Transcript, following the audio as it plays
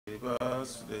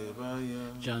Vasudevaya.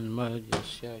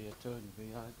 Janmadyasya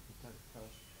yatanvayat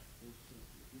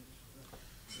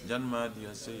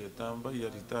Janmadyasya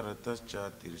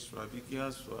yatambayaritarataschatirsvavikya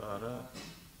swara.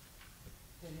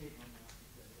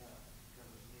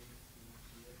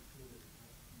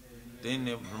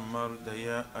 Tene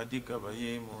brahmarudaya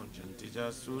adhikavaye mojantija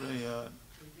suraya.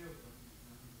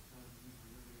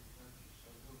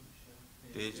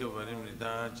 Tejo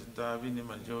varimrida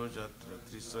jatavinimajjo jatra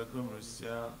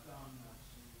trisagumrusya.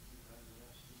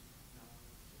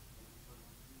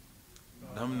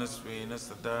 Dhamnasvena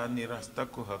sada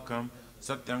nirastakuhakam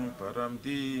satyang param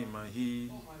dhimahi.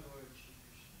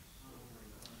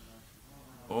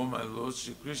 O my Lord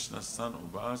Shri Krishna, son of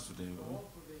Vasudeva,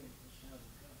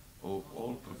 O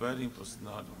all-providing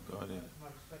personality of Godhead,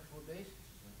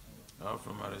 I offer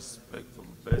my respectful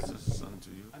obeisance unto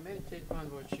you. I meditate upon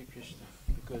Lord Shri Krishna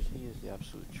because he is the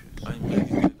absolute truth. I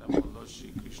meditate upon Lord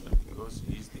Shri Krishna because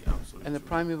he is the absolute And the truth.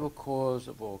 primeval cause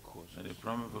of all causes. And the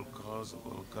primeval cause of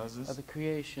all causes. Of the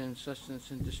creation,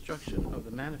 sustenance, and destruction of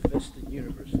the manifested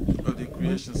universes. Of the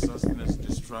creation, sustenance,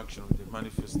 destruction of the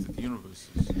manifested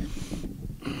universes.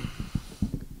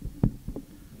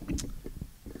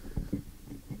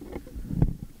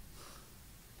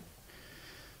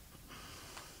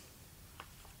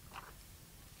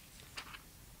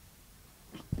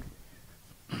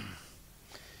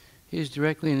 He is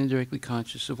directly and indirectly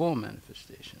conscious of all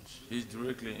manifestations. He is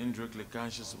directly and indirectly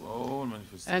conscious of all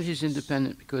manifestations. And he's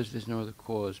independent because there's no other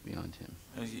cause beyond him.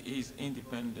 And he is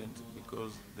independent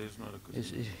because there's no other cause.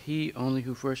 It is he only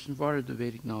who first imparted the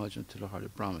Vedic knowledge into the heart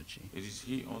of Brahmaji. It is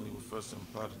he only who first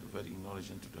imparted the Vedic knowledge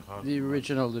into the heart The of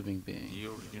original living being. the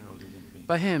original living being.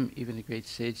 By him, even the great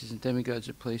sages and demigods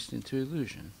are placed into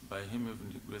illusion. By him,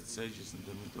 even the great sages and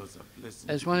demigods are placed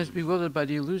As into one is illusion. bewildered by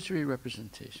the illusory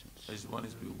representations As one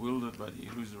is bewildered by the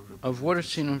illusory of water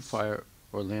seen on representations fire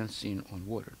or land seen on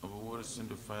water. of water seen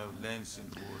to fire, land seen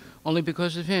to water. Only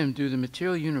because of him do the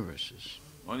material universes,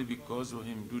 Only because of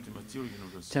him do the material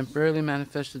universe temporarily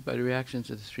manifested by the reactions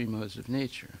of the three modes of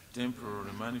nature,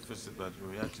 temporarily manifested by the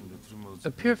reaction of the three modes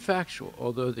appear factual,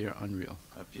 although they are unreal.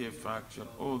 appear factual,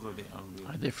 although they are unreal.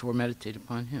 I therefore meditate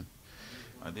upon him,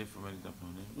 I therefore meditate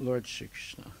upon him, Lord Shri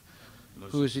Krishna,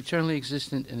 Lord who is eternally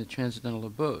existent in the transcendental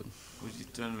abode, who is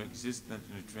eternally existent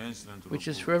in the transcendental which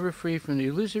is abode, forever free from the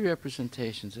illusory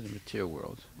representations of the material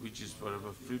world. which is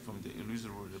forever free from the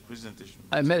illusory representation.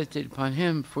 I meditate upon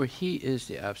him, for he is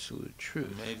the absolute I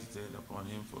truth. meditate upon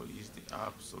him, for he is the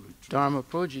absolute truth. Dharma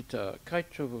projita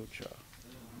kaitravocha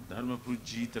Dharma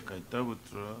Pujita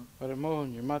Kaitavutra paramo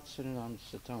nirmatsaranam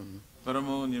satam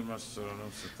Paramo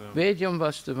Nirmasaranam Satam vedyam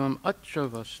vastavam atra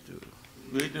vastu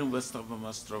Vedam Vastavam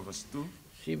Astra Vastu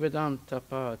shivadam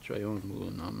tapa trayon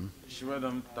mulanam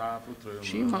Shivadam Taputrayam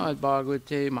Srimad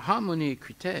Bhagavate Mahamuni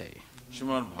Krite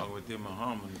Srimad Bhagavate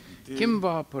Mahamuni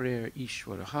Kimva Parer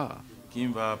Ishwaraha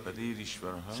Kimva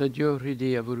Paririshvaraha Sadyo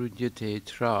Hridaya Varudyate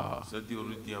Tra Sadyo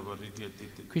Ridya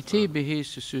Varidyate Kriti Bihi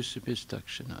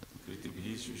Sususabhistakshanat,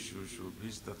 Kritibhi Shushu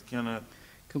Bhistatkyanat,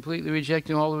 completely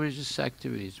rejecting all religious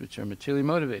activities which are materially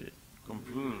motivated.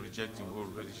 completely rejecting all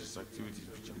religious activities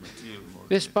which are material motivated.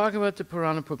 This Bhagavata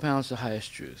Purana propounds the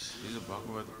highest truth, This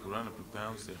Bhagavata Purana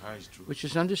propounds the highest truth, which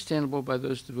is understandable by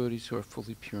those devotees who are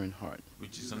fully pure in heart.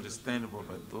 which is understandable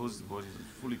by those devotees who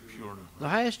are fully pure in heart. The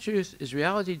highest truth is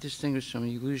reality distinguished from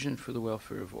illusion for the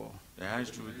welfare of all. The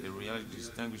highest truth is a reality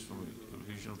distinguished from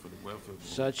illusion for the welfare of all.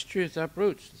 Such truth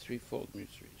uproots the threefold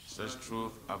miseries. Such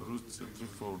truth uproots the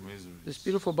threefold miseries. This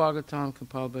beautiful Bhagavatam,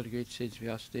 compiled by the great sage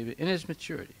Vyasadeva in his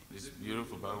maturity, This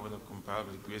beautiful Bhagavatam compiled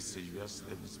with great sage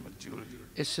Vyasadeva's maturity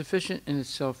is sufficient in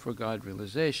itself for God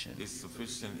realization. is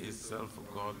sufficient itself for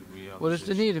God realization. What is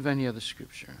the need of any other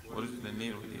scripture? What is the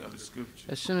need of the other scripture?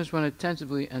 As soon as one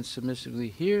attentively and submissively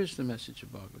hears the message of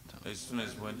Bhagavatam, As soon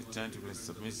as one attentively and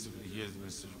submissively hears the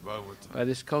message of Bhagavatam, by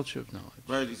this culture of knowledge,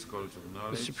 by this culture of the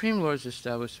knowledge, Supreme Lord is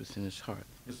established within his heart.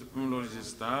 the Supreme Lord is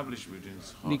established within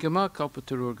his heart. Nigama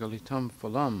kalpatarur galitam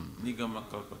phalam, Nigama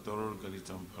kalpataror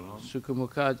galitam phalam,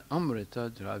 sukamukad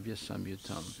amrita dravya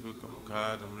samyutam,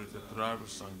 sukamukad amrita drava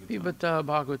sangitam, pibata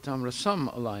Bhagavatam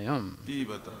rasam alayam,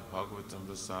 pibata Bhagavatam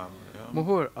rasamaya,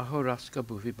 muhur ahoraska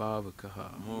bhuvi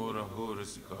bhavakaha. mora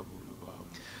horasika bhulabhava.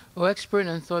 O expert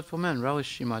and thoughtful men,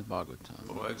 relish Srimad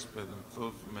Bhagavatam, O expert and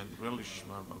thoughtful men, relish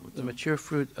Srimad the Bhagavatam, mature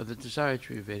fruit of the desire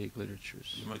tree of Vedic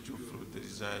literatures. the mature fruit, the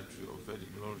desired tree of Vedic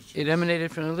literature. It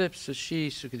emanated from the lips of Sri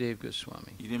Sukadeva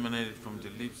Goswami. It emanated from the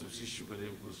lips of Sri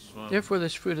Shukadeva Goswami. Therefore,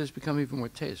 this fruit has become even more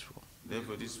tasteful.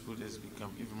 Therefore, this food has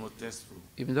become even more tasteful.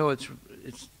 even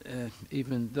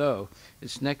though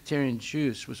its nectarian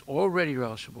juice was already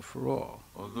relishable for all,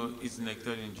 Although its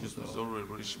nectarian juice was already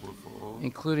relishable for all,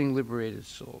 including liberated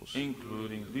souls.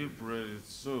 including liberated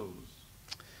souls.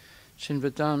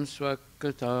 Shinvatam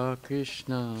Swakata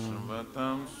Krishna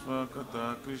Srimvatam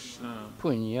Swakata Krishna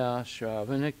Punya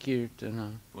Shravana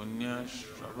Kirtana Punya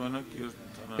Shravana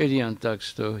Kirtana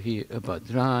Vidyantaksto hi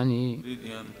abhadrani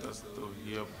Vidyantasto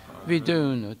Hyabhara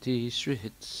Vidunati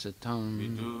Srihit Satam.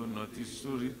 Vidunati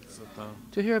Surit Satam.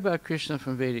 To hear about Krishna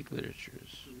from Vedic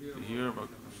literatures, To hear about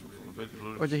Krishna from Vedic or to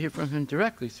literature, hear from him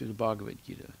directly through the Bhagavad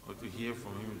Gita, or to hear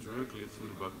from him directly through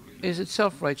the Bhagavad Gita, is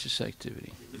itself righteous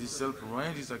activity. it is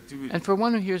self-righteous activity. And for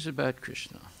one who hears about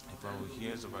Krishna, If one who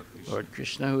hears about Krishna, Lord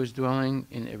Krishna, who is dwelling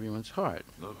in everyone's heart,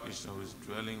 Lord Krishna, who is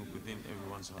dwelling within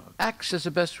everyone's heart, acts as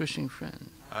a best wishing friend,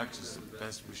 acts as the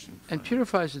best wishing and friend,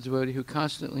 purifies the devotee who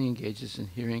constantly engages in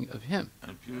hearing of him.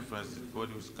 and purifies the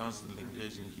body who is constantly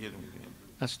engaged in hearing him.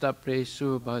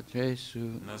 Astapresu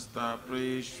bhatresu Nasta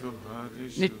Preshwa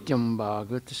Bhadreshu nityam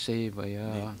bhagavata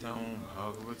sevaya Nityam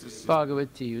Bhagavata Seva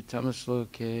bhagavati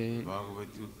uttamasloke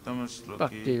Bhagavati Uttama Shloke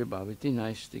bhaktir bhavati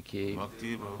naistike.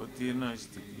 Bhakti Bhavati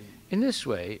Naistaki. In this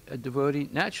way, a devotee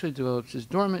naturally develops his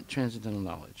dormant transcendental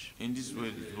knowledge. In this way,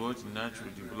 the devotee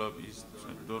naturally develops his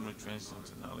dormant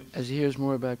transcendental knowledge. As he hears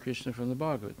more about Krishna from the As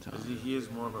Bhagavatam he hears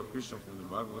more about Krishna from the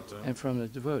Bhagavatam and from the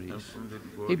and devotees, from the he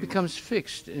devotees, becomes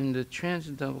fixed in the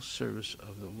transcendental service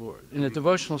of the Lord, in the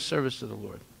devotional service of the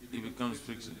Lord. he becomes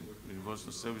fixed in the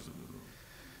devotional service of the Lord.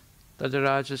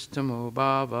 Tadarajastamo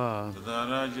bhava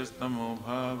Tadarajastamo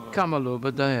bhava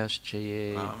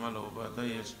kamalobhadayaschaye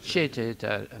Kamalobhadayascha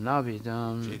shetetar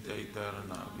anavidam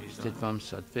Chaitaitaranavidam stitvam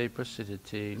sattve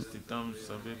prasidati. Stitam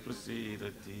Sabe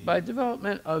Prasidati. By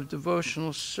development of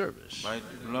devotional service, By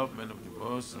development of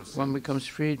devotional one service, becomes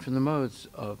freed from the modes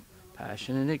of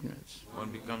passion and ignorance, one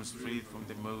becomes freed from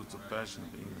the modes of passion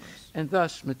and ignorance. and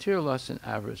thus material lust and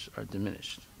avarice are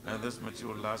diminished. And thus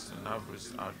material lust and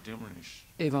avarice are diminished.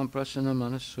 Evam prasanna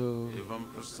manaso Evam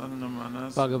prasanna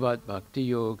manas bhagavat bhakti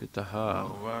yogataha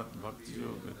bhagavat bhakti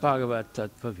yoga bhagavat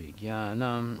tattva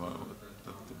vijnanam bhagavat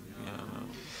tattva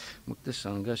mukta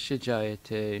sangasya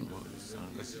jayate.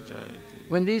 sangasya jayate.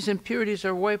 When these impurities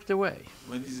are wiped away,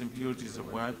 When these impurities are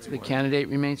wiped the away, candidate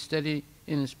remains steady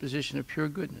in his position of pure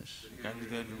goodness, the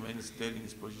candidate remains steady in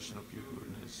his position of pure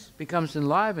goodness, becomes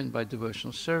enlivened by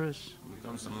devotional service,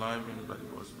 becomes enlivened by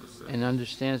devotional service, and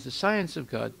understands the science of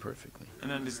God perfectly.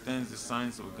 and understands the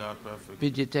science of God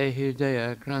perfectly. Vidyate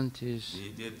hridaya grantis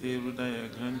Vidyate hridaya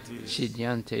grantis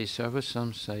siddhyante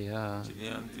sarvasamsaya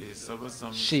Chidyante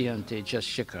sabasam siyante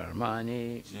jasya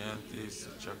karmani Chidyante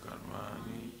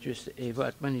sachakarmani just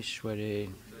evatmanishware.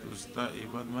 Dusta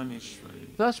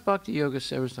evadmanishvari. Thus, Bhakti Yoga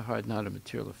severs the heart not of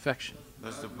material affection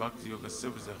Thus the Bhakti Yoga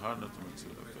severs the heart not to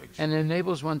material affection, and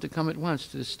enables one to come at once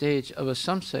to the stage of a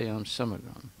samsayam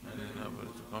samagram, and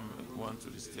enables to come at once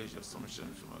to the stage of samasham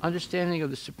samadhi, understanding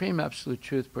of the supreme absolute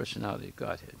truth personality of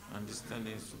Godhead.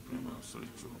 understanding the supreme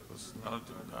absolute true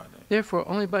personality of Godhead. Therefore,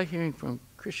 only by hearing from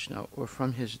Krishna or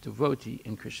from his devotee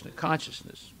in Krishna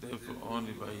consciousness Therefore,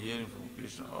 only by hearing from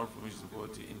Krishna or from his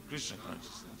devotee in Krishna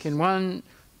consciousness can one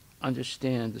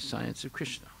understand the science of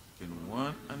Krishna. can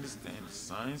one understand the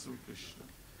science of Krishna.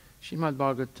 Srimad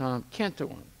Bhagvatam, Canto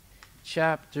 1,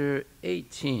 Chapter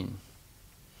 18,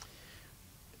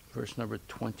 verse number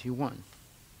 21.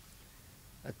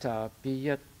 Atapi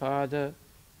yat pada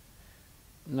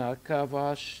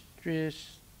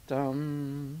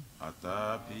nakavastristam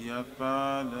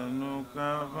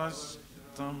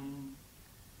Atapiyatpadanukavastam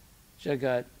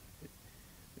jagat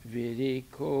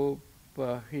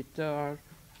virikopahitar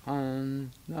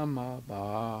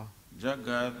namaba.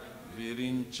 Jagat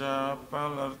Virincha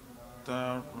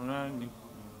Palartarani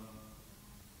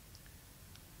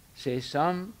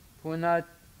Sesam punayat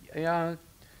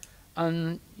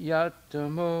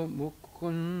anyatamo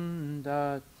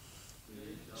mukundat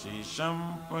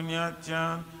Shisham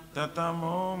Punyatyan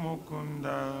Tatamo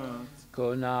Mukunda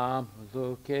konam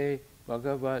loke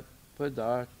bhagavat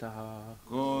padartaha.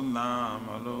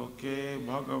 Konamaloke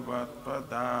Bhagavat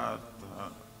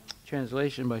Padartha.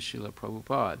 Translation by Srila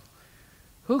Prabhupada.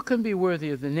 Who can be worthy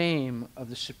of the name of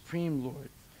the Supreme Lord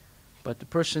but the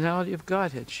personality of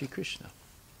Godhead, Shri Krishna?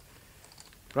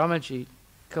 Brahmaji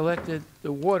collected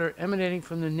the water emanating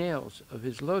from the nails of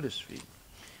his lotus feet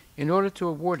in order to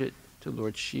award it to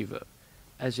Lord Shiva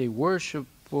as a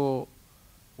worshipful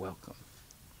welcome.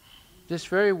 This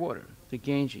very water, the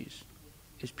Ganges,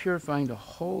 is purifying the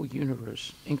whole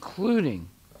universe, including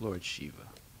Lord Shiva.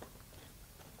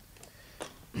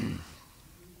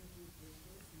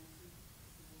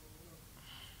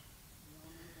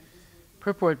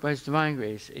 Purport by His Divine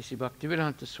Grace, A.C.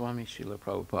 Bhaktivedanta Swami Srila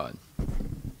Prabhupada.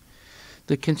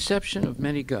 The conception of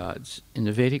many gods in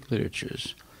the Vedic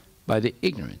literatures by the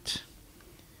ignorant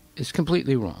is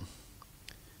completely wrong.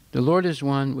 The Lord is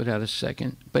one without a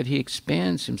second, but He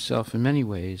expands Himself in many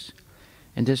ways,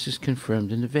 and this is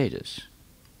confirmed in the Vedas.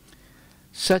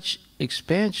 Such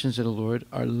expansions of the Lord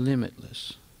are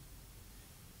limitless,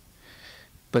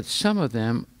 but some of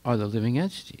them are the living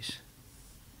entities.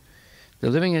 The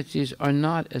living entities are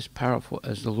not as powerful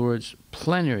as the Lord's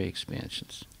plenary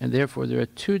expansions, and therefore there are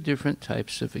two different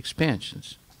types of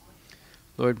expansions.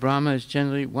 Lord Brahma is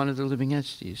generally one of the living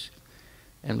entities,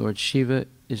 and Lord Shiva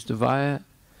is the via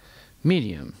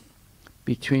medium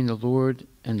between the Lord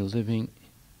and the living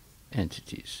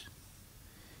entities.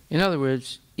 In other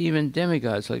words, even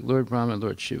demigods like Lord Brahma and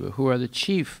Lord Shiva, who are the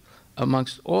chief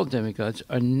amongst all demigods,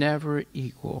 are never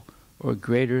equal or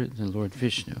greater than Lord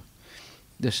Vishnu,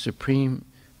 the Supreme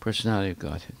Personality of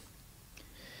Godhead.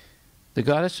 The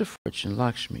goddess of fortune,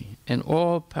 Lakshmi, and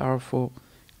all powerful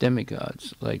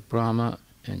demigods like Brahma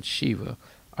and Shiva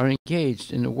are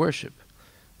engaged in the worship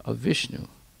of Vishnu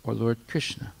or Lord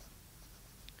Krishna.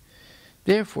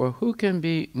 Therefore, who can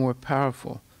be more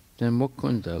powerful than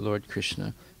Mukunda, Lord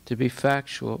Krishna, to be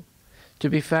factually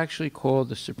called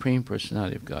the Supreme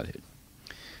Personality of Godhead?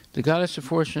 The goddess of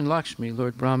fortune, Lakshmi,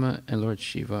 Lord Brahma, and Lord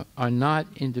Shiva are not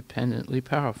independently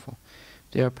powerful.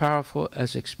 They are powerful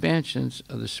as expansions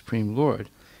of the Supreme Lord,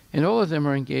 and all of them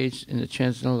are engaged in the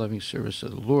transcendental loving service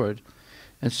of the Lord,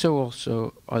 and so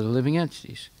also are the living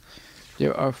entities.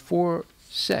 There are 4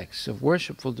 sects of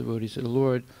worshipful devotees of the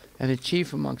Lord, and the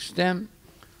chief amongst them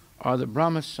are the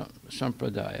Brahma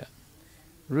Sampradaya,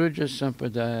 Rudra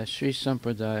Sampradaya, Sri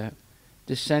Sampradaya,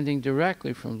 descending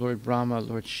directly from Lord Brahma,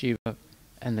 Lord Shiva,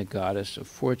 and the goddess of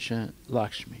fortune,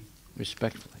 Lakshmi,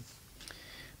 respectively.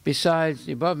 Besides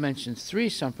the above-mentioned 3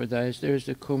 sampradayas, there is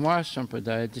the Kumar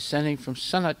Sampradaya descending from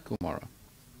Sanat Kumara.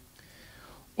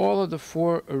 All of the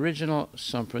 4 original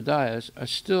sampradayas are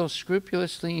still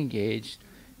scrupulously engaged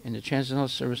in the transcendental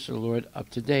service of the Lord up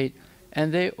to date,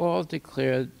 and they all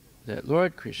declare that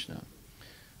Lord Krishna,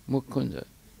 Mukunda,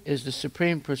 is the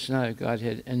Supreme Personality of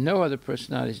Godhead, and no other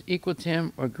personality is equal to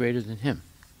Him or greater than Him.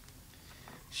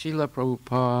 Srila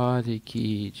Prabhupada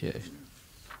ki jai.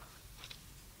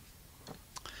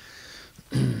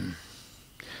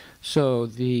 So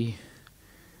the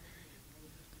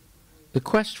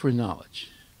quest for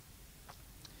knowledge,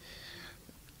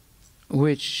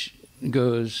 which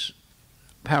goes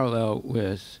parallel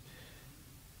with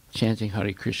chanting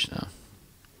Hare Krishna,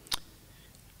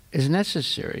 is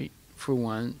necessary for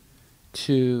one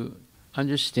to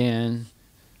understand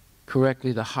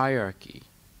correctly the hierarchy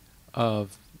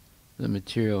of the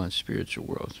material and spiritual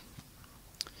world.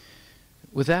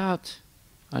 Without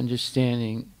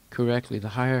understanding correctly the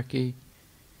hierarchy,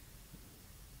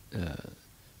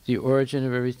 the origin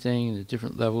of everything, the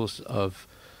different levels of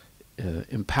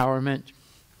empowerment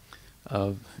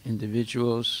of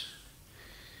individuals,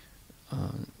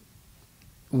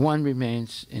 one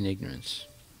remains in ignorance.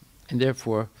 And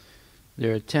therefore,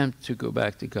 their attempt to go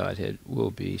back to Godhead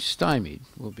will be stymied,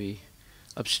 will be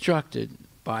obstructed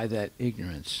by that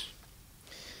ignorance.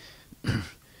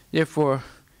 Therefore,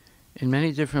 in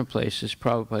many different places,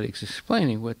 Prabhupada is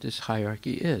explaining what this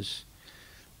hierarchy is.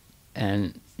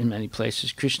 And in many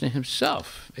places, Krishna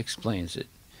himself explains it.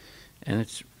 And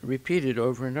it's repeated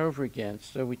over and over again,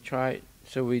 so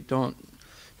we don't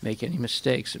make any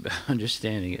mistakes about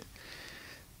understanding it.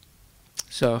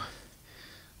 So,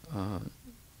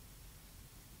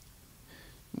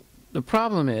 the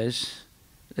problem is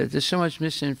that there's so much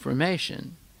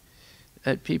misinformation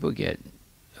that people get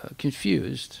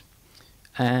confused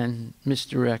and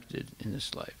misdirected in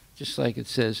this life. Just like it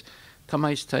says,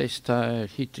 Tamaistaistar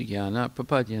hitagyana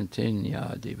papadyante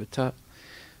nya devata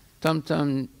tam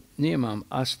tam niyamam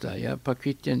astaya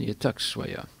pakritya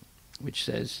niyataksvaya, which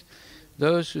says,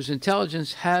 those whose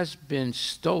intelligence has been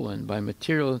stolen by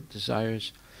material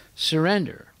desires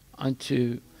surrender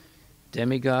unto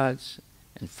demigods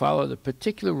and follow the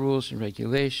particular rules and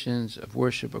regulations of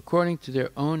worship according to their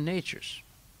own natures.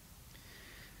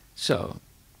 So,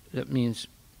 that means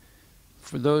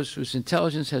for those whose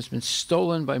intelligence has been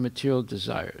stolen by material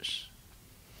desires.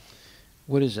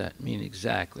 What does that mean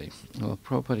exactly? Well,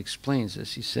 Prabhupada explains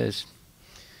this. He says,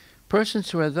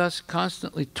 persons who are thus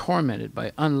constantly tormented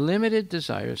by unlimited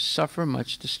desires suffer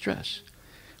much distress,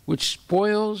 which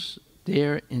spoils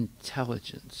their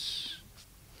intelligence.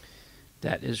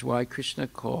 That is why Krishna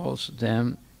calls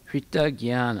them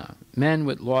Kritagyana, men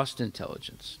with lost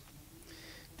intelligence.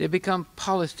 They become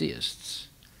polytheists.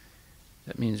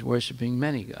 That means worshipping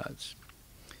many gods,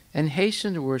 and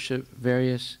hasten to worship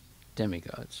various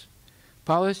demigods.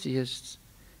 Polytheists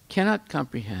cannot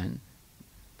comprehend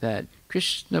that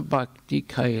Krishna Bhakti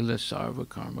Kaila Sarva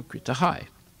Karma Kritahai.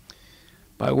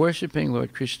 By worshipping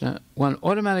Lord Krishna, one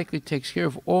automatically takes care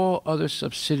of all other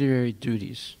subsidiary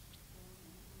duties.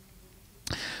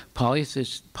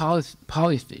 Polytheists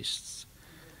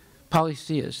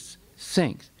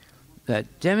think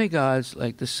that demigods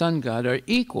like the sun god are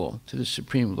equal to the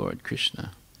Supreme Lord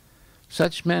Krishna.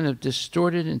 Such men of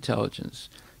distorted intelligence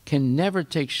can never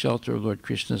take shelter of Lord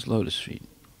Krishna's lotus feet.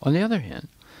 On the other hand,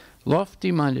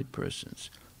 lofty-minded persons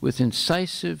with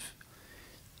incisive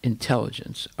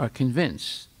intelligence are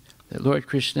convinced that Lord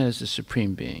Krishna is the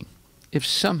Supreme Being. If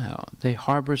somehow they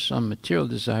harbor some material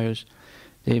desires,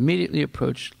 they immediately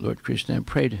approach Lord Krishna and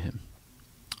pray to him.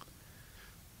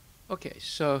 Okay,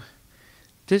 so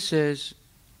this is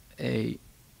a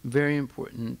very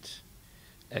important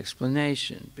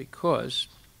explanation because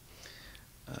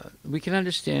we can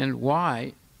understand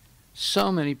why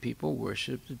so many people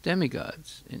worship the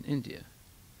demigods in India.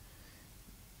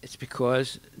 It's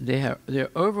because they're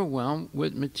overwhelmed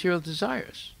with material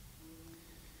desires.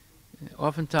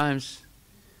 Oftentimes,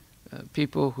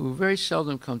 people who very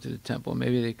seldom come to the temple,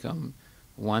 maybe they come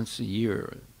once a year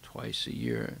or twice a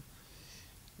year,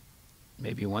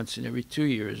 maybe once in every 2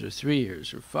 years or 3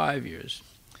 years or 5 years.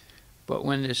 But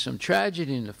when there's some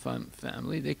tragedy in the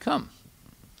family, they come.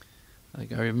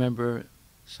 Like I remember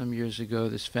some years ago,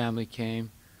 this family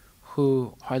came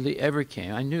who hardly ever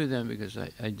came. I knew them because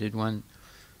I did one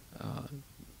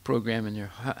program in their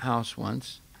house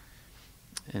once,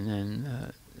 and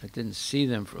then I didn't see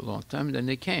them for a long time. And then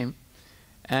they came,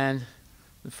 and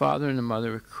the father and the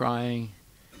mother were crying,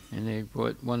 and they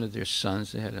brought one of their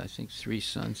sons. They had, I think, 3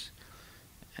 sons,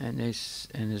 and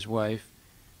his wife,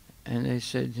 and they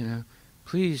said, you know,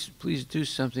 please do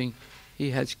something.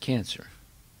 He has cancer.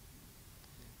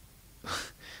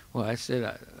 Well, I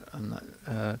said, I'm not.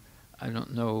 I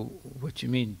don't know what you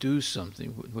mean, do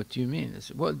something. What do you mean? I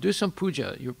said, well, do some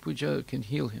puja. Your puja can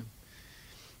heal him.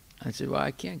 I said, well, I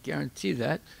can't guarantee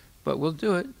that, but we'll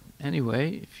do it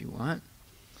anyway if you want.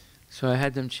 So I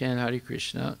had them chant Hare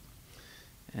Krishna,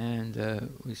 and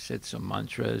we said some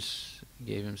mantras,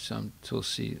 gave him some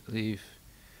tulsi leaf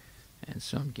and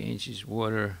some Ganges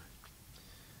water,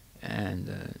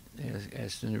 and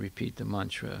asked him to repeat the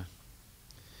mantra,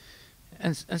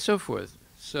 and so forth.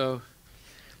 So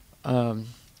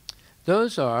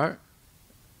those are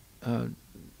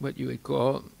what you would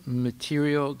call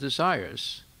material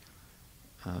desires.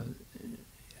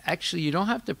 Actually, you don't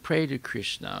have to pray to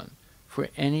Krishna for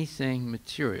anything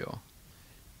material.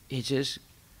 You just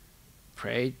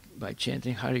pray by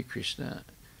chanting Hare Krishna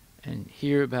and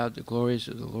hear about the glories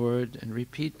of the Lord and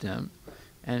repeat them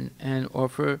and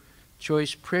offer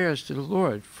choice prayers to the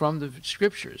Lord from the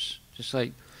scriptures, just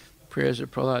like prayers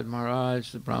of Prahlad Maharaj,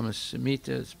 the Brahma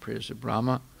Samhitas, prayers of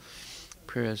Brahma,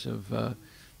 prayers of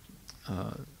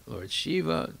Lord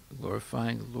Shiva,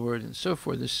 glorifying the Lord, and so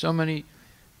forth. There's so many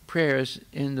prayers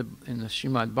in the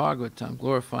Srimad Bhagvatam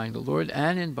glorifying the Lord,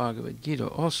 and in Bhagavad Gita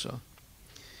also.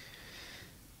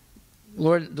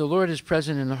 The Lord is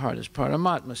present in the heart as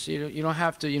Paramatma. So you don't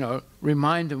have to,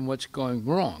 remind him what's going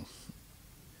wrong,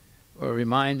 or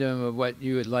remind him of what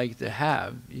you would like to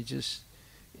have. You just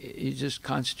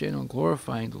concentrate on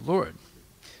glorifying the Lord.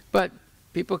 But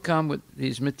people come with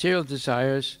these material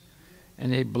desires,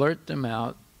 and they blurt them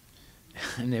out,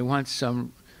 and they want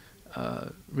some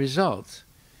result.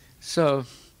 So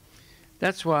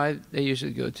that's why they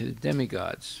usually go to the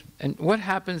demigods. And what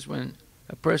happens when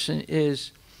a person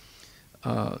is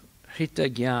Hita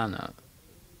Jnana,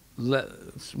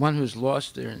 one who's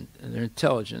lost their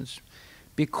intelligence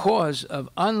because of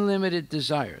unlimited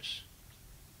desires?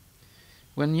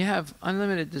 When you have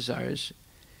unlimited desires,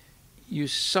 you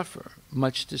suffer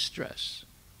much distress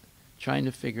trying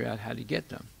to figure out how to get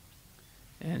them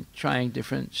and trying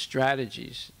different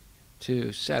strategies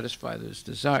to satisfy those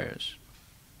desires.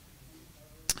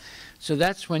 So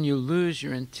that's when you lose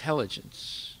your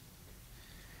intelligence.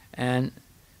 And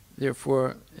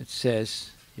therefore, it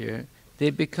says here, they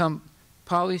become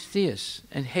polytheists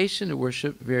and hasten to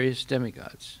worship various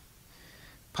demigods.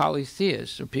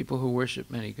 Polytheists, or people who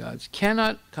worship many gods,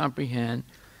 cannot comprehend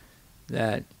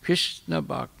that Krishna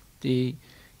Bhakti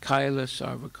Kaila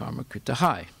Sarva Karma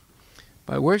Kritahai.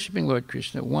 By worshiping Lord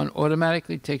Krishna, one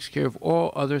automatically takes care of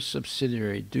all other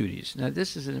subsidiary duties. Now,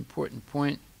 this is an important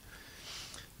point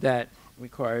that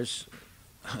requires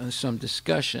some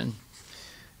discussion,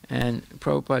 and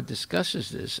Prabhupada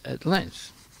discusses this at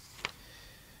length.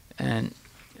 And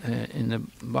in the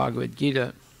Bhagavad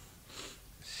Gita,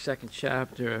 2nd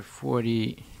chapter,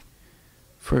 41st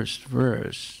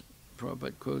verse,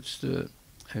 Prabhupada quotes the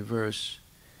a verse,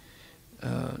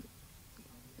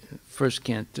 first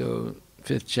canto,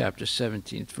 5th chapter,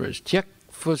 17th verse. Tyak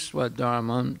fusva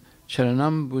dharman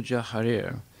charanam buja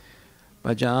harir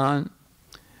bhajan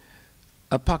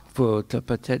apakvo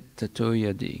tapatet tato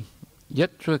yadi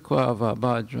yatra kvava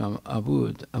bhadram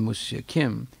abud amusya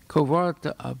kim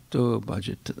kovarta abdo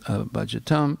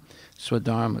bhajatam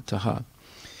swadharma taha.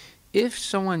 If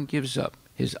someone gives up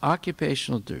his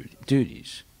occupational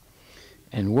duties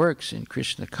and works in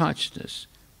Krishna consciousness,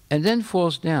 and then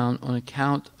falls down on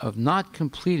account of not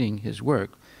completing his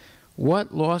work,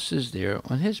 what loss is there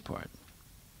on his part?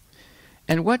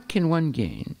 And what can one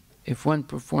gain if one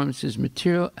performs his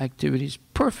material activities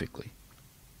perfectly?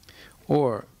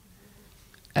 Or,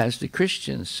 as the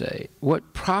Christians say,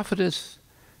 what profiteth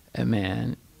a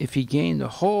man if he gain the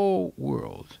whole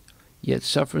world, yet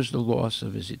suffers the loss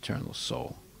of his eternal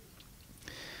soul?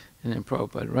 And then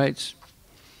Prabhupada writes,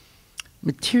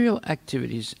 material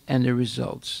activities and their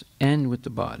results end with the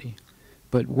body,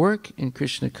 but work in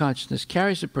Krishna consciousness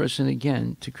carries a person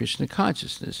again to Krishna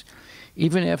consciousness.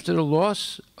 Even after the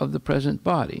loss of the present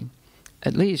body,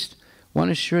 at least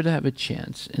one is sure to have a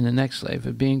chance in the next life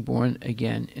of being born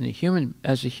again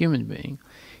as a human being,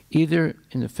 either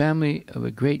in the family of a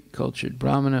great cultured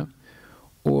Brahmana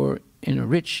or in a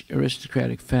rich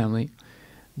aristocratic family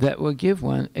that will give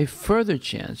one a further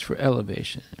chance for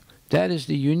elevation. That is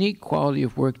the unique quality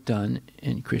of work done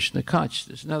in Krishna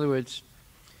consciousness. In other words,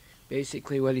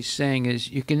 basically what he's saying is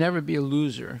you can never be a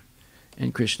loser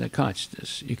in Krishna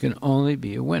consciousness. You can only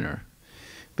be a winner,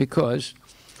 because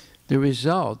the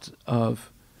result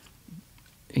of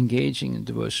engaging in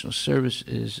devotional service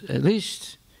is, at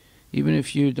least, even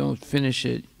if you don't finish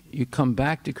it, you come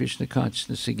back to Krishna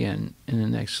consciousness again in the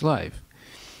next life.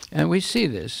 And we see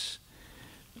this,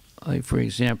 like for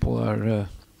example, our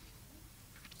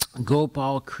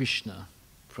Gopal Krishna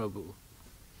Prabhu,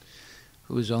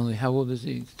 who was only, how old is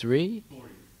he? 3?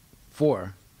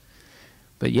 4.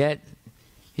 But yet,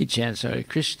 he chants Hare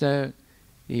Krishna,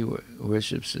 he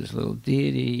worships his little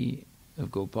deity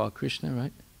of Gopal Krishna,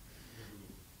 right?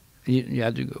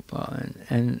 Yadu Gopal.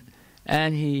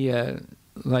 And he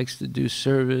likes to do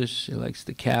service, he likes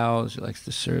the cows, he likes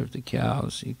to serve the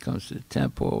cows, he comes to the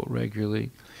temple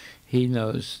regularly, he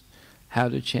knows how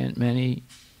to chant many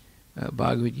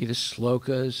Bhagavad Gita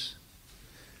slokas.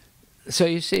 So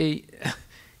you see,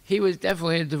 he was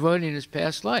definitely a devotee in his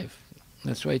past life.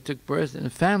 That's why he took birth in a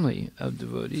family of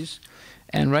devotees.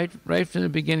 And right from the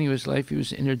beginning of his life, he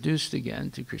was introduced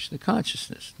again to Krishna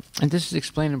consciousness. And this is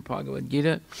explained in Bhagavad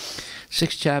Gita,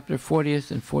 6th chapter,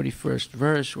 40th and 41st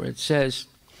verse, where it says,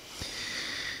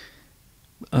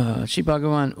 Shri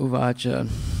Bhagavan Uvacha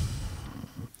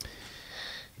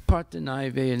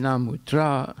Partanaive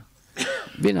Namutra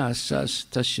Vinasas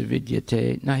tasya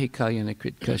vidyate nahi kalyana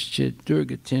krit kaschit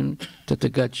durgatim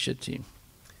tatagachati.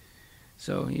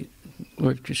 So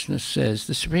Lord Krishna says,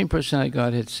 the Supreme Personality of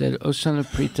Godhead said, O son of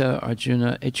Prita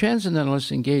Arjuna, a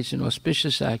transcendentalist engaged in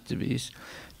auspicious activities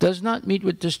does not meet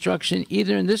with destruction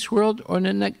either in this world or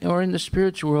in the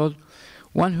spiritual world.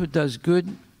 One who does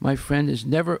good, my friend, is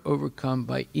never overcome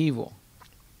by evil.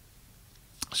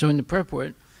 So in the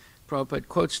purport, Prabhupada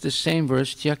quotes the same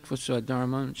verse, Tyaktva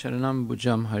Dharman Charanam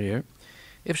Bhujam Harir.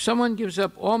 If someone gives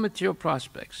up all material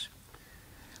prospects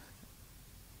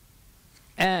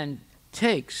and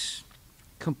takes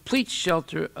complete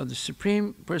shelter of the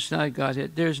Supreme Personality of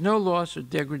Godhead, there is no loss or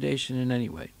degradation in any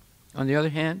way. On the other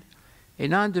hand, a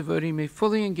non-devotee may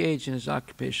fully engage in his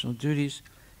occupational duties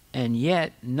and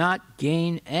yet not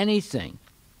gain anything.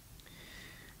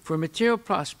 For material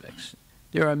prospects,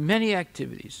 there are many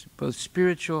activities, both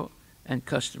spiritual and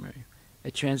customary.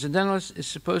 A transcendentalist is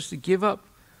supposed to give up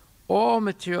all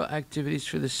material activities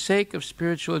for the sake of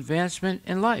spiritual advancement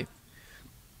in life.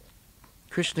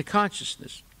 Krishna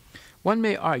consciousness. One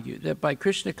may argue that by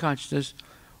Krishna consciousness,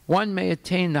 one may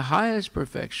attain the highest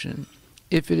perfection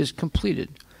if it is completed.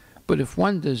 But if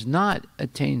one does not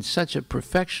attain such a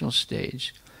perfectional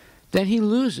stage, then he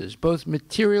loses both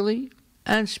materially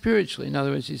and spiritually. In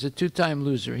other words, he's a two-time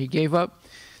loser. He gave up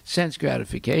sense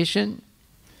gratification,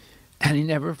 and he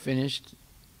never finished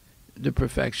the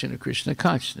perfection of Krishna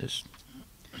consciousness.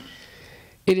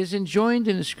 It is enjoined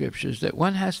in the scriptures that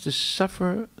one has to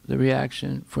suffer the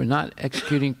reaction for not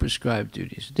executing prescribed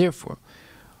duties. Therefore,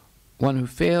 one who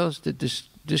fails to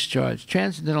discharge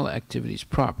transcendental activities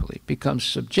properly becomes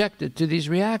subjected to these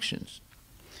reactions.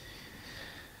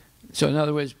 So in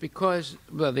other words, because,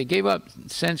 well, they gave up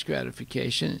sense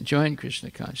gratification, joined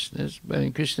Krishna consciousness, but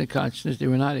in Krishna consciousness they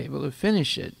were not able to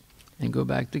finish it and go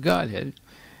back to Godhead.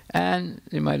 And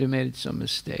they might have made some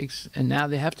mistakes, and now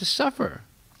they have to suffer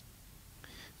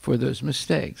for those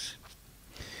mistakes.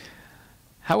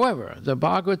 However, the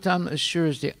Bhagavatam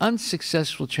assures the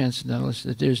unsuccessful transcendentalist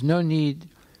that there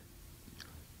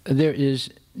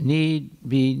need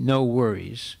be no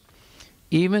worries,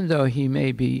 even though he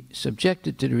may be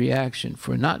subjected to the reaction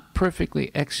for not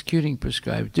perfectly executing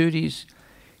prescribed duties.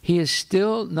 He is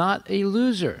still not a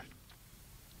loser,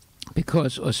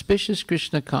 because auspicious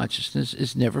Krishna consciousness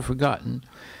is never forgotten,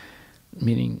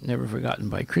 meaning never forgotten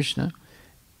by Krishna,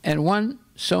 and one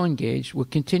so engaged will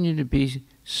continue to be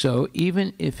so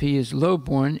even if he is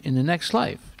low-born in the next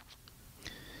life.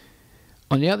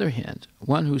 On the other hand,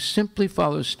 one who simply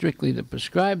follows strictly the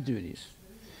prescribed duties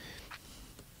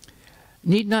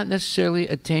need not necessarily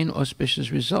attain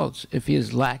auspicious results if he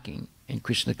is lacking in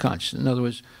Krishna consciousness. In other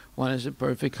words, one is a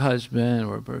perfect husband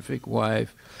or a perfect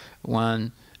wife,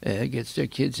 one gets their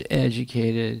kids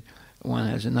educated, one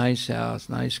has a nice house,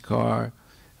 nice car,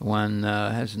 one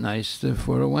has a nice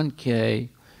 401k,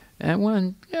 and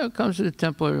one comes to the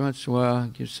temple every once in a while,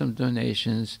 gives some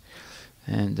donations,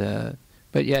 and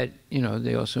but yet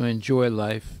they also enjoy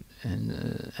life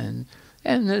and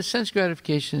the sense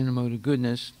gratification in a mode of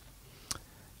goodness.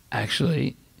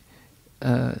 Actually,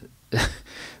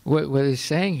 what he's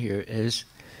saying here is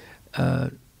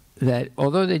that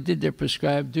although they did their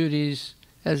prescribed duties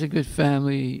as a good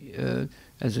family,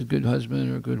 as a good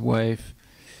husband or a good wife,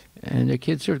 and their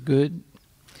kids are good,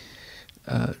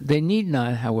 they need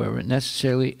not, however,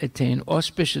 necessarily attain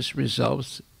auspicious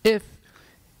results if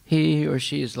he or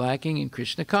she is lacking in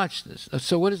Krishna consciousness.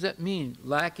 So what does that mean,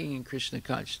 lacking in Krishna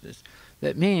consciousness?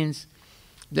 That means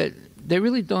that they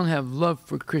really don't have love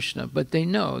for Krishna, but they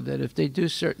know that if they do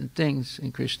certain things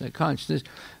in Krishna consciousness,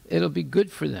 it'll be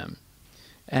good for them,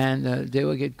 and they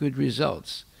will get good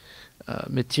results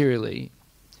materially,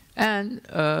 and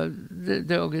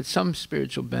they'll get some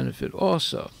spiritual benefit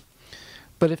also.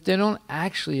 But if they don't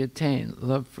actually attain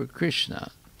love for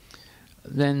Krishna,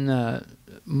 then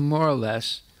more or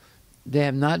less they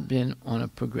have not been on a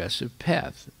progressive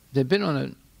path. They've been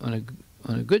on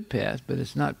a good path, but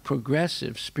it's not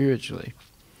progressive spiritually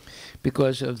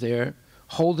because of their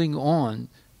holding on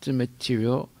to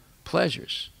material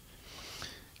pleasures.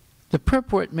 The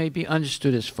purport may be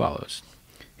understood as follows.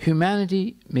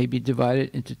 Humanity may be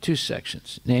divided into two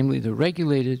sections, namely the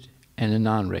regulated and the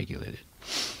non-regulated.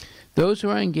 Those who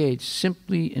are engaged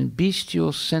simply in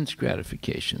bestial sense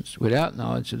gratifications without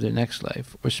knowledge of their next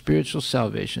life or spiritual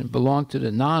salvation belong to the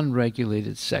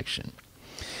non-regulated section.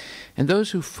 And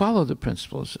those who follow the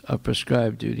principles of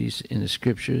prescribed duties in the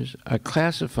scriptures are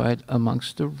classified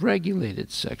amongst the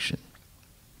regulated section.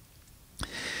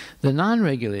 The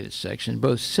non-regulated section,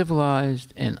 both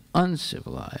civilized and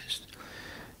uncivilized,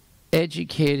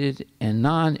 educated and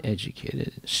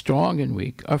non-educated, strong and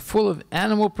weak, are full of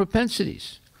animal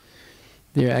propensities.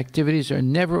 Their activities are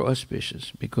never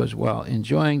auspicious because while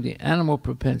enjoying the animal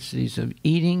propensities of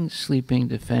eating, sleeping,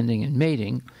 defending, and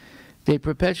mating, they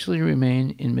perpetually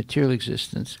remain in material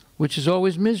existence, which is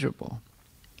always miserable.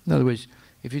 In other words,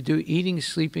 if you do eating,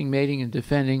 sleeping, mating, and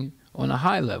defending on a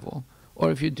high level, or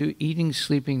if you do eating,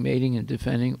 sleeping, mating, and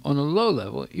defending on a low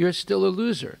level, you're still a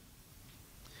loser.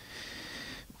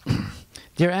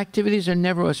 Their activities are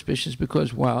never auspicious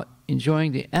because while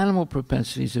enjoying the animal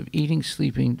propensities of eating,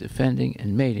 sleeping, defending,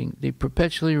 and mating, they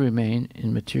perpetually remain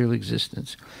in material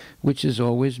existence, which is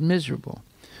always miserable.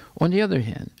 On the other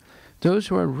hand, those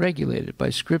who are regulated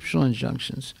by scriptural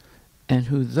injunctions and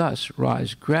who thus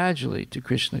rise gradually to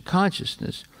Krishna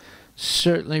consciousness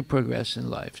certainly progress in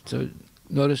life. So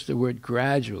notice the word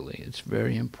gradually. It's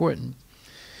very important.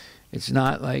 It's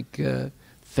not like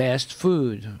fast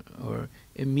food or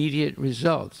immediate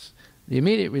results. The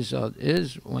immediate result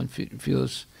is one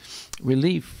feels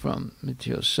relief from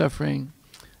material suffering.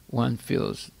 One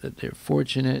feels that they're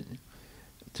fortunate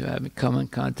to have come in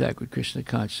contact with Krishna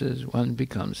consciousness. One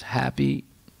becomes happy,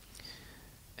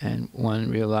 and one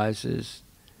realizes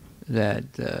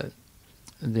that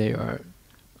they've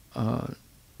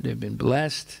been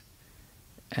blessed,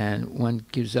 and one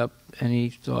gives up any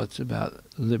thoughts about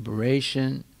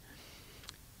liberation,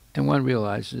 and one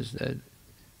realizes that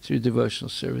through devotional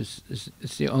service,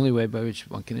 it's the only way by which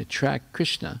one can attract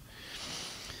Krishna.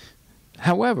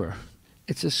 However,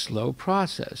 it's a slow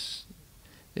process.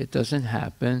 It doesn't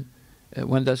happen.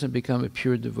 One doesn't become a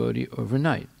pure devotee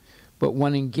overnight. But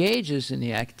one engages in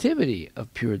the activity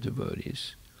of pure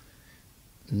devotees,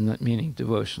 not meaning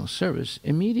devotional service,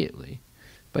 immediately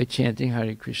by chanting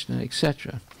Hare Krishna,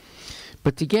 etc.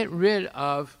 But to get rid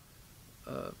of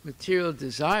material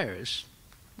desires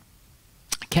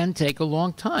can take a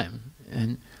long time,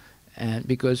 and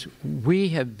because we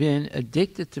have been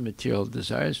addicted to material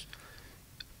desires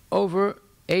over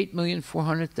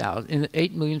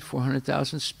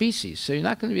 8,400,000 species. So you're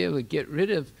not going to be able to get rid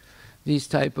of these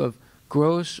type of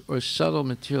gross or subtle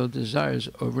material desires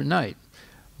overnight.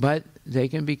 But they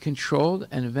can be controlled,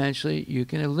 and eventually you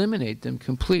can eliminate them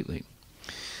completely.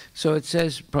 So it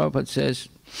says, Prabhupada says,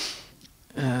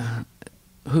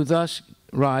 who thus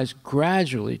rise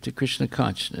gradually to Krishna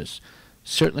consciousness,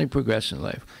 certainly progress in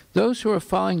life. Those who are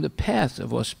following the path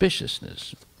of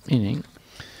auspiciousness, meaning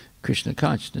Krishna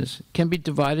consciousness, can be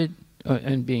divided,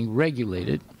 and being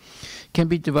regulated, can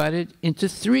be divided into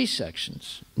three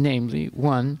sections. Namely,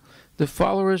 1, the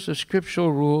followers of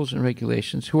scriptural rules and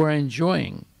regulations who are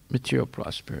enjoying material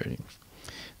prosperity.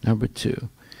 Number 2,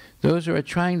 those who are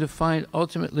trying to find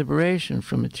ultimate liberation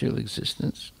from material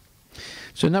existence.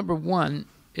 So number 1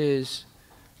 is,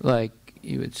 like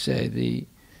you would say, the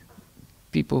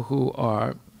people who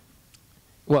are,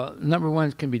 well, number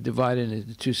 1 can be divided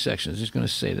into 2 sections. I'm just going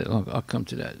to say that. I'll come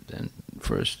to that then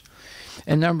first.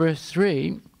 And number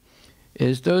 3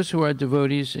 is those who are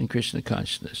devotees in Krishna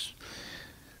consciousness.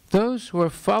 Those who are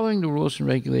following the rules and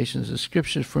regulations of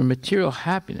Scripture for material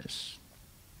happiness.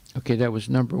 Okay, that was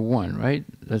number 1, right?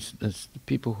 That's the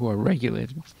people who are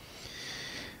regulated.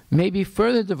 May be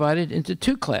further divided into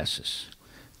 2 classes.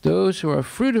 Those who are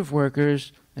fruitive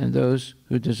workers and those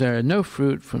who desire no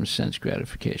fruit from sense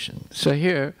gratification. So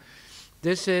here,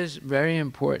 this is very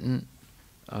important,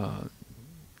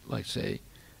 like say,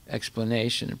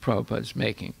 explanation that Prabhupada is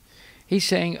making. He's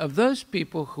saying of those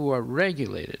people who are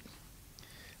regulated,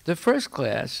 the first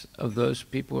class of those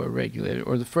people who are regulated,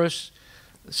 or the first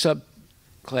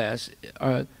subclass,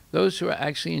 are those who are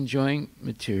actually enjoying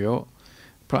material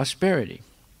prosperity.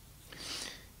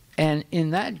 And in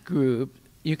that group,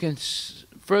 you can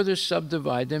further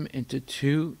subdivide them into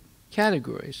 2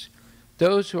 categories.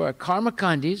 Those who are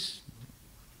karmakandis,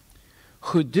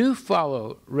 who do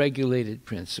follow regulated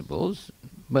principles,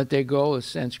 but their goal is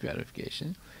sense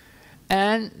gratification.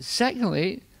 And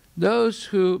secondly, those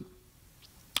who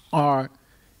are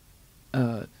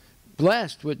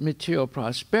blessed with material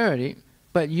prosperity,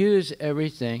 but use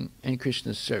everything in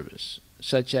Krishna's service,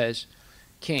 such as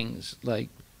kings like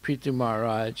Prithu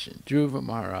Maharaj, and Dhruva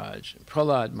Maharaj, and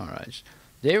Prahlad Maharaj.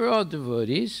 They were all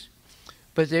devotees,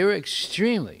 but they were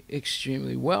extremely,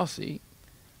 extremely wealthy,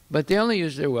 but they only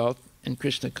used their wealth in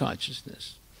Krishna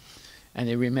consciousness, and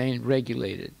they remained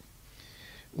regulated.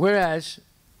 Whereas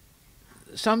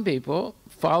some people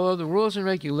follow the rules and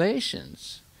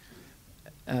regulations,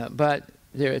 but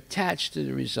they're attached to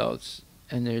the results,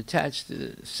 and they're attached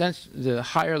to the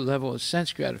higher level of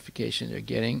sense gratification they're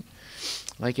getting,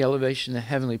 like elevation to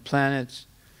heavenly planets,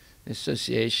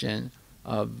 association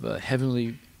of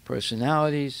heavenly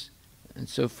personalities, and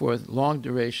so forth, long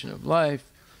duration of life,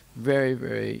 very,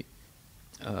 very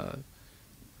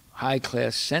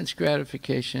high-class sense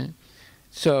gratification.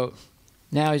 So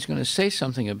now he's going to say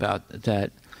something about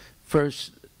that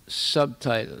first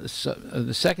subtitle,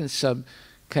 the second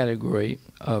subcategory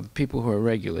of people who are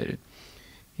regulated.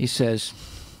 He says,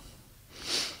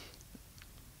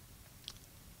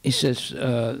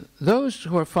 those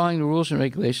who are following the rules and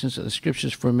regulations of the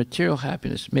Scriptures for material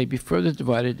happiness may be further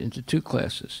divided into 2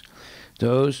 classes.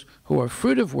 Those who are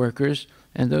fruitive workers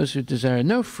and those who desire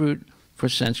no fruit for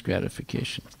sense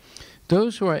gratification.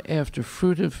 Those who are after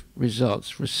fruitive results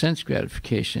for sense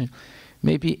gratification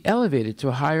may be elevated to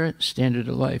a higher standard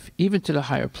of life, even to the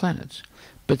higher planets.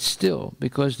 But still,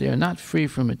 because they are not free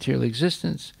from material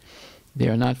existence, they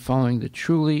are not following the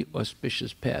truly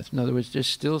auspicious path. In other words, they're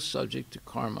still subject to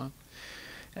karma.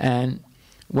 And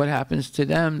what happens to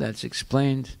them, that's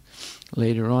explained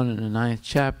later on in the 9th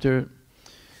chapter,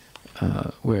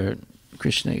 where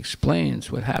Krishna explains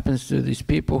what happens to these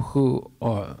people who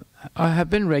have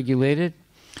been regulated,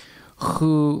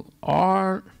 who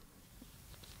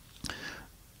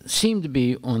seem to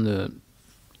be on the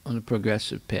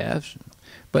progressive path,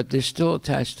 but they're still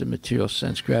attached to material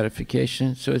sense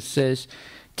gratification. So it says,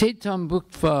 Tetam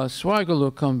bhuktva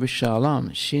swargalokam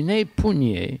vishalam shine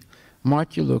punye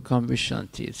martyalokam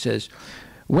vishanti. It says,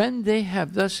 when they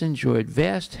have thus enjoyed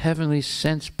vast heavenly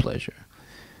sense pleasure,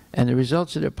 and the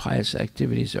results of their pious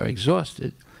activities are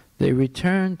exhausted, they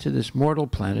return to this mortal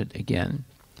planet again.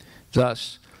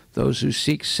 Thus, those who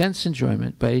seek sense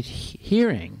enjoyment by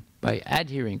adhering,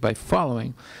 by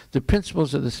following the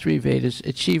principles of the 3 Vedas,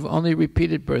 achieve only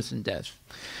repeated birth and death.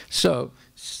 So,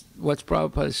 what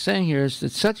Prabhupada is saying here is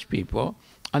that such people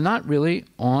are not really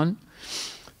on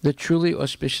the truly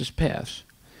auspicious path.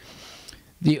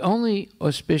 The only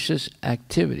auspicious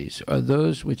activities are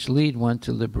those which lead one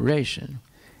to liberation.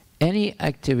 Any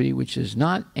activity which is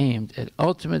not aimed at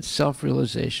ultimate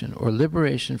self-realization or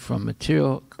liberation from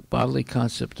material bodily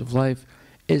concept of life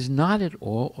is not at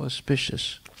all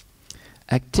auspicious.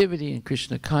 Activity in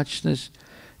Krishna consciousness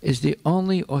is the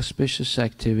only auspicious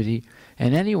activity,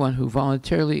 and anyone who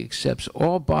voluntarily accepts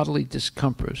all bodily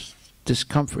discomforts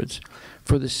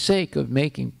for the sake of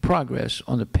making progress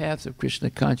on the path of Krishna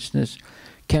consciousness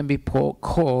can be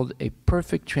called a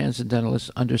perfect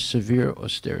transcendentalist under severe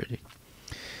austerity.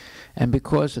 And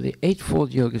because of the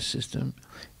Eightfold Yoga system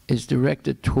is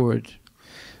directed toward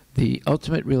the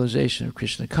ultimate realization of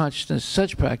Krishna consciousness,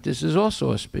 such practice is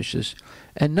also auspicious,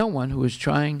 and no one who is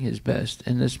trying his best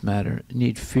in this matter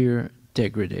need fear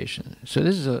degradation. So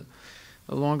this is a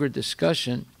longer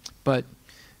discussion, but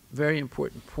very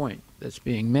important point that's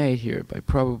being made here by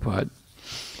Prabhupada.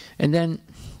 And then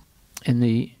in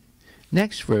the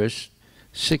next verse,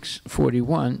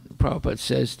 641, Prabhupada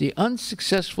says, the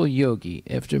unsuccessful yogi,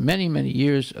 after many, many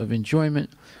years of enjoyment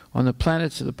on the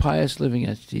planets of the pious living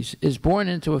entities, is born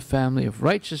into a family of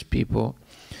righteous people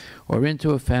or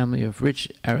into a family of rich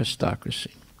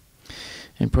aristocracy.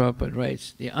 And Prabhupada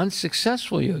writes, the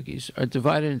unsuccessful yogis are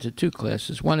divided into two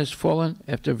classes. One has fallen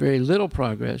after very little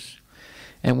progress,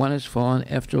 and one has fallen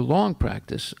after long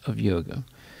practice of yoga.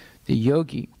 The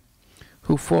yogi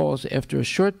who falls after a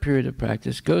short period of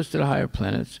practice goes to the higher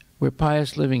planets, where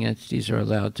pious living entities are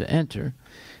allowed to enter.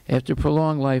 After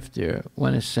prolonged life there,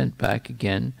 one is sent back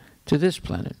again to this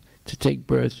planet to take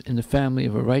birth in the family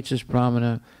of a righteous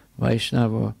Brahmana,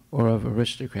 Vaishnava, or of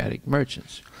aristocratic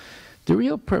merchants. The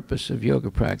real purpose of yoga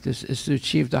practice is to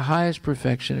achieve the highest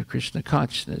perfection of Krishna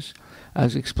consciousness,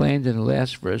 as explained in the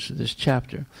last verse of this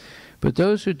chapter. But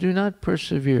those who do not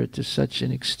persevere to such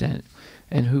an extent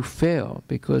and who fail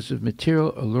because of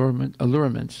material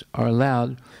allurements are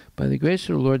allowed by the grace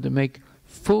of the Lord to make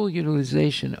full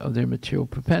utilization of their material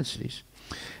propensities.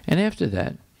 And after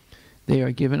that, they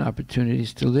are given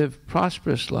opportunities to live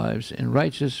prosperous lives in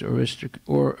righteous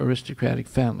or aristocratic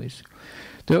families.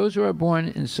 Those who are born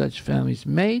in such families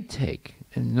may take,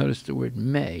 and notice the word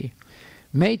may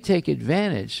take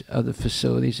advantage of the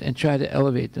facilities and try to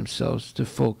elevate themselves to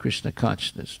full Krishna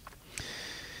consciousness.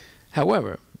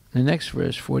 However, the next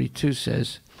verse, 42,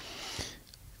 says,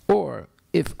 or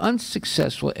if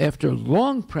unsuccessful after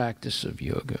long practice of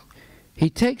yoga, he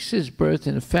takes his birth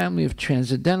in a family of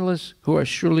transcendentalists who are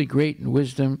surely great in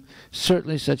wisdom.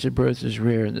 Certainly such a birth is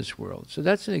rare in this world. So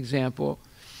that's an example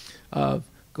of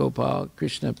Gopal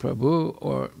Krishna Prabhu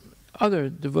or other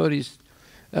devotees,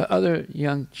 other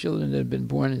young children that have been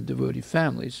born in devotee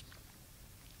families.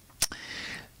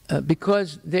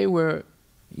 Because they were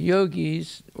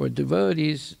yogis or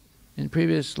devotees in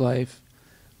previous life,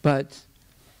 but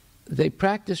they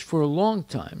practiced for a long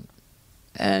time,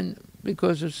 and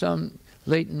because of some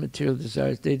latent material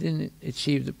desires, they didn't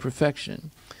achieve the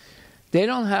perfection. They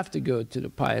don't have to go to the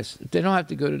pious, they don't have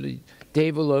to go to the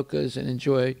Devalokas and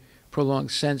enjoy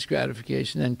prolonged sense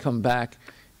gratification, then come back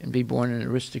and be born in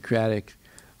aristocratic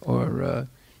or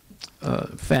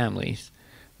families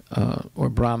or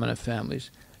Brahmana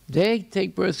families. They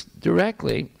take birth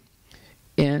directly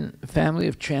in a family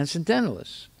of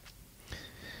transcendentalists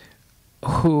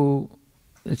who,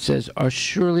 it says, are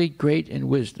surely great in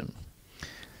wisdom.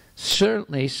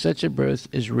 Certainly such a birth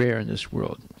is rare in this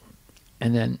world.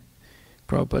 And then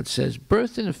Prabhupada says,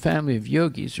 birth in a family of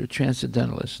yogis or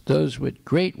transcendentalists, those with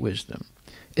great wisdom,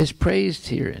 is praised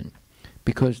herein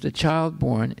because the child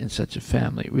born in such a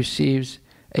family receives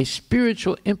a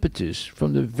spiritual impetus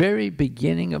from the very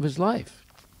beginning of his life.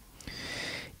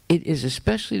 It is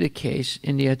especially the case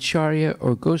in the Acharya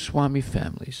or Goswami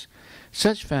families.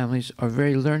 Such families are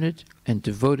very learned and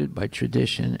devoted by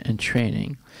tradition and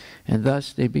training, and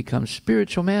thus they become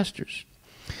spiritual masters.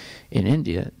 In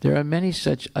India, there are many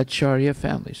such Acharya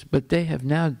families, but they have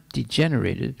now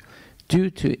degenerated due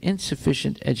to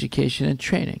insufficient education and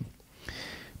training.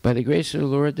 By the grace of the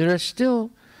Lord, there are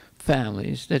still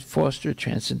families that foster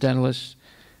transcendentalists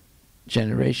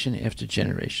generation after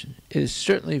generation. It is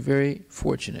certainly very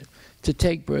fortunate to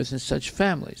take birth in such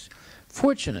families.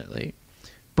 Fortunately,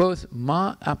 both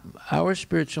our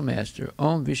spiritual master,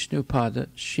 Om Vishnu Pada,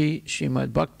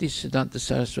 Srimad Bhakti Siddhanta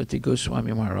Saraswati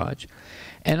Goswami Maharaj,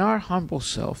 and our humble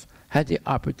self had the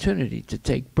opportunity to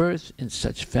take birth in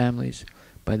such families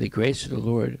by the grace of the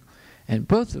Lord, and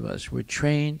both of us were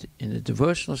trained in the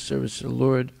devotional service of the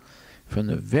Lord from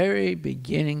the very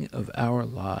beginning of our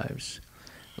lives.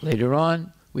 Later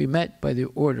on, we met by the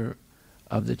order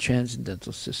of the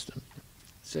transcendental system.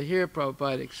 So here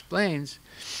Prabhupada explains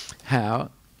how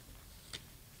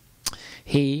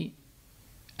he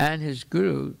and his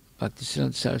guru,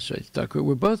 Bhaktisiddhanta Saraswati Thakur,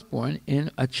 were both born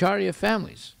in Acharya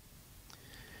families.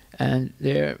 And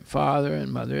their father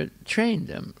and mother trained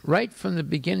them right from the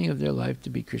beginning of their life to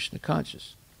be Krishna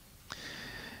conscious.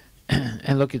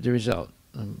 and look at the result,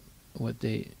 what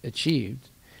they achieved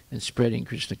in spreading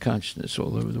Krishna consciousness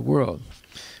all over the world.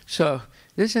 So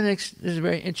this is a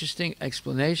very interesting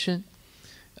explanation.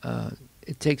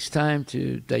 It takes time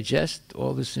to digest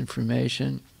all this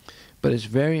information, but it's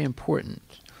very important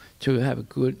to have a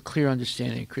good, clear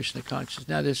understanding of Krishna consciousness.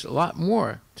 Now, there's a lot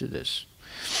more to this,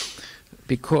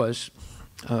 because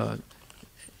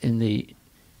in the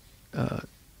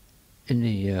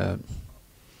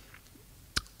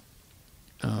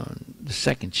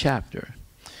second chapter,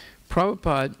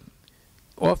 Prabhupada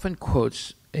often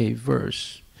quotes a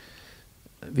verse,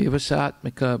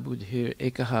 Vivasatmika buddhir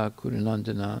ekaha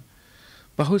kurunandana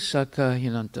bahusaka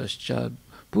hinantascha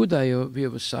buddhayo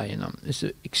vivasayanam. It's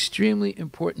an extremely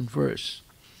important verse,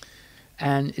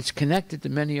 and it's connected to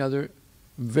many other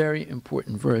very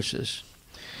important verses.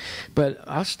 But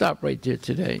I'll stop right there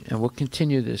today, and we'll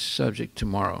continue this subject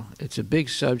tomorrow. It's a big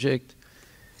subject.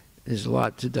 There's a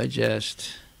lot to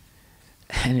digest,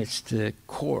 and it's the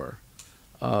core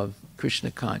of Krishna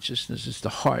consciousness. It's the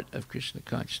heart of Krishna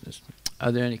consciousness.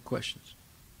 Are there any questions?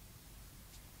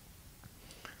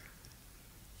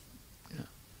 Yeah.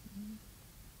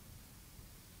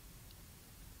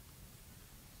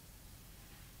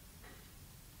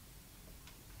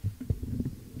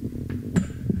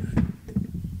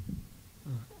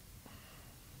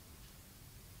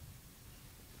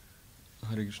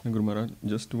 Hare Krishna Guru Maharaj.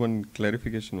 Just one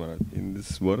clarification, Maharaj. In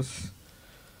this verse,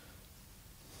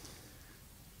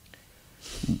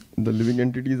 the living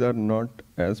entities are not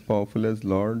as powerful as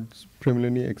Lord's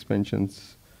preliminary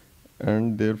expansions,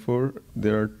 and therefore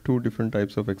there are two different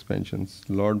types of expansions.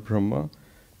 Lord Brahma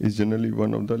is generally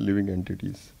one of the living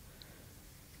entities.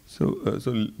 So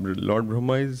Lord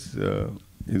Brahma is a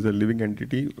living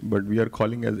entity, but we are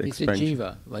calling as expansion. He's a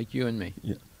jiva, like you and me.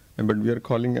 Yeah, but we are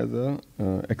calling as a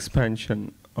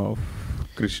expansion of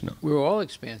Krishna. We're all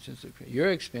expansions of Krishna.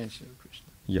 You're expansion of Krishna.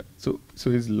 Yeah. So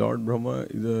is Lord Brahma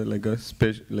is like a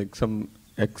special, like some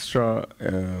extra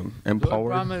empowered? Lord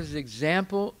Brahma is an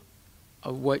example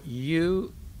of what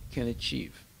you can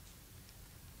achieve.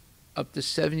 Up to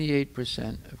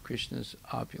 78% of Krishna's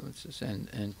opulences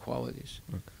and qualities.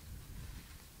 Okay.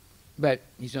 But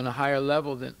he's on a higher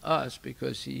level than us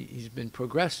because he's been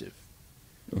progressive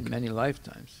in many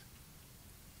lifetimes.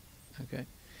 Okay?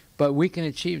 But we can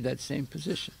achieve that same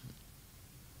position.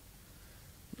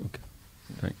 Okay.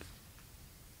 Thank you.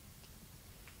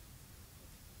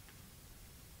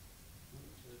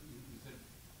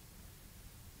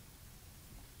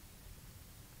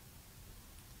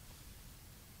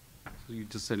 So you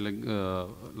just said like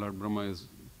Lord Brahma is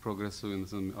progressive in the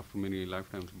sense after many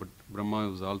lifetimes, but Brahma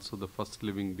is also the first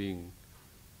living being.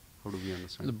 How do we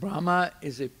understand? The Brahma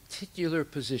is a titular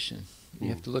position. You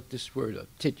have to look this word up.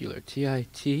 Titular.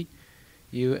 T-I-T-U-L-A-R.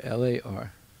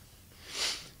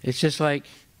 It's just like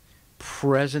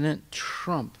President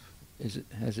Trump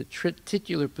has a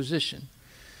titular position.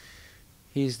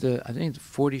 He's the, I think, the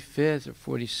 45th or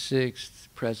 46th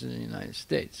president of the United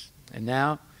States. And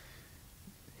now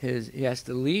he has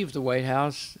to leave the White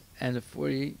House, and the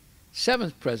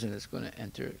 47th president is going to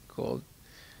enter, called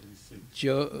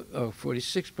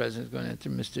 46th president is going to enter,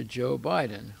 Mr. Joe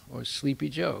Biden, or Sleepy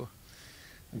Joe.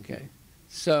 Okay.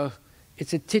 So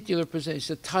it's a titular position.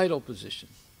 It's a title position.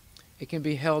 It can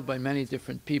be held by many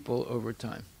different people over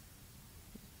time.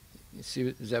 You see,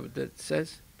 is that what that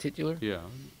says? Titular? Yeah.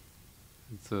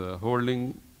 It's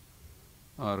holding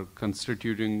or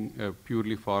constituting a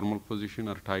purely formal position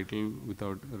or title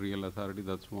without real authority,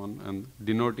 that's one. And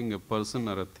denoting a person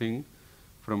or a thing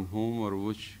from whom or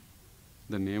which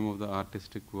the name of the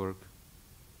artistic work.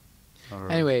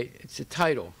 Anyway, it's a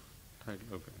title. Title,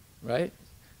 okay. Right?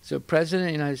 So President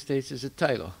of the United States is a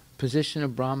title. Position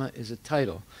of Brahma is a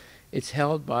title. It's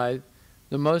held by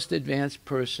the most advanced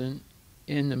person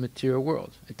in the material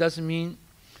world. It doesn't mean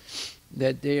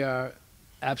that they are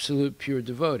absolute pure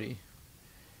devotee.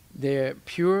 They're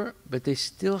pure, but they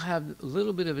still have a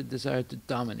little bit of a desire to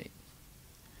dominate.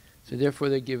 So therefore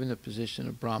they're given the position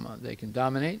of Brahma. They can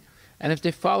dominate, and if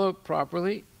they follow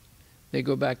properly, they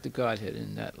go back to Godhead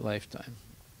in that lifetime.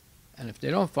 And if they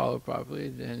don't follow properly,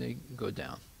 then they go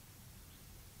down.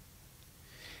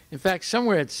 In fact,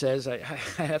 somewhere it says, I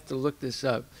have to look this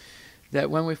up, that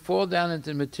when we fall down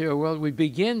into the material world, we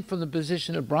begin from the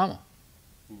position of Brahma.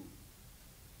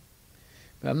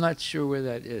 But I'm not sure where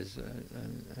that is.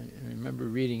 I remember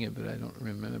reading it, but I don't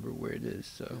remember where it is.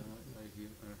 So. Yeah,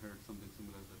 I heard something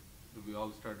similar, that we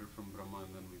all started from Brahma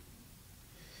and then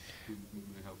we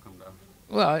may have come down.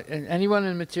 Well, anyone in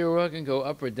the material world can go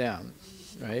up or down,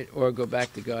 right? Or go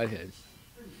back to Godhead.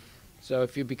 So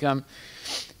if you become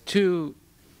too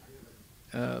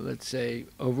let's say,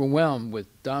 overwhelmed with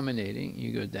dominating,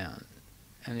 you go down.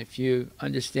 And if you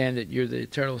understand that you're the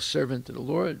eternal servant of the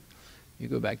Lord, you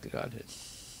go back to Godhead.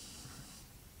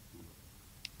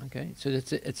 Okay, so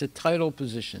it's a title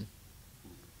position.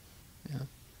 Yeah.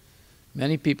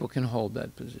 Many people can hold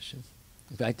that position.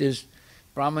 In fact, there's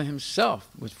Brahma himself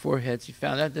with 4 heads. He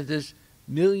found out that there's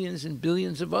millions and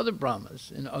billions of other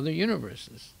Brahmas in other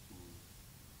universes.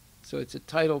 So it's a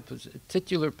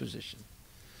titular position.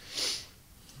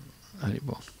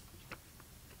 Haribol.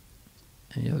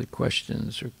 Any other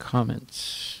questions or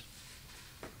comments?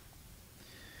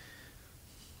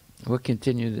 We'll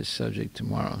continue this subject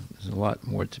tomorrow. There's a lot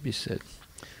more to be said.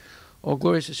 All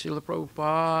glories to Srila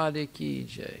Prabhupada ki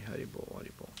jai. Haribol,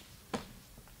 Haribol.